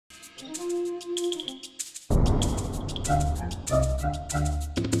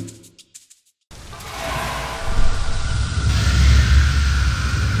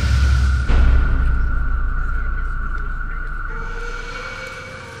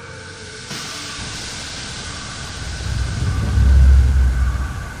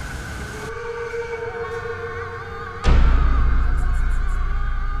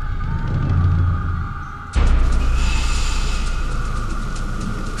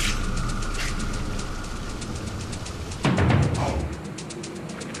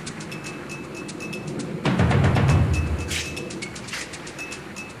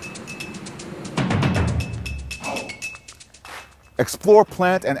Explore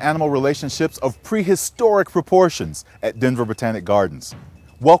plant and animal relationships of prehistoric proportions at Denver Botanic Gardens.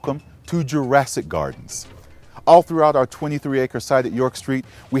 Welcome to Jurassic Gardens. All throughout our 23-acre site at York Street,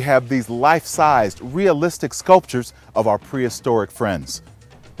 we have these life-sized, realistic sculptures of our prehistoric friends.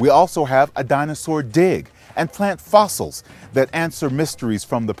 We also have a dinosaur dig and plant fossils that answer mysteries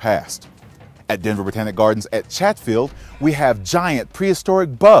from the past. At Denver Botanic Gardens at Chatfield, we have giant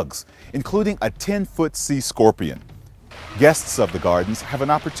prehistoric bugs, including a 10-foot sea scorpion. Guests of the gardens have an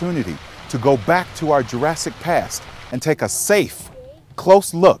opportunity to go back to our Jurassic past and take a safe,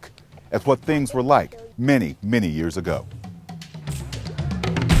 close look at what things were like many, many years ago.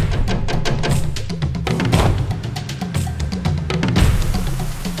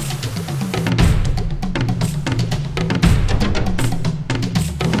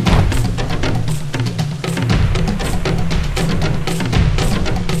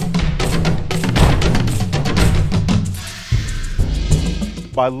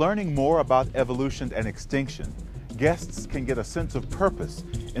 By learning more about evolution and extinction, guests can get a sense of purpose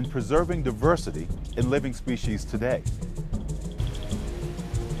in preserving diversity in living species today.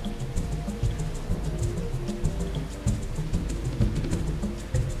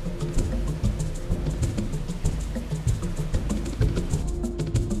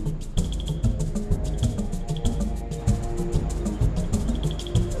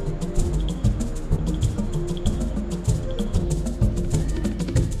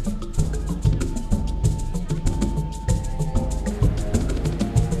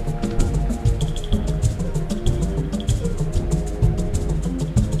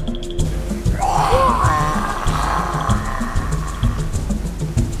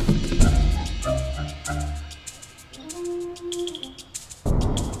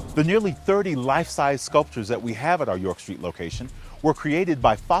 The nearly 30 life-size sculptures that we have at our York Street location were created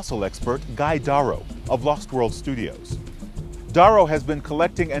by fossil expert Guy Darrow of Lost World Studios. Darrow has been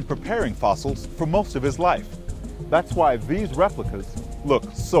collecting and preparing fossils for most of his life. That's why these replicas look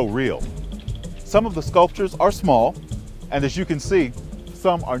so real. Some of the sculptures are small, and as you can see,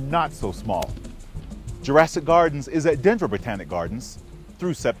 some are not so small. Jurassic Gardens is at Denver Botanic Gardens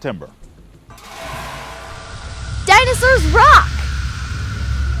through September. Dinosaurs rock!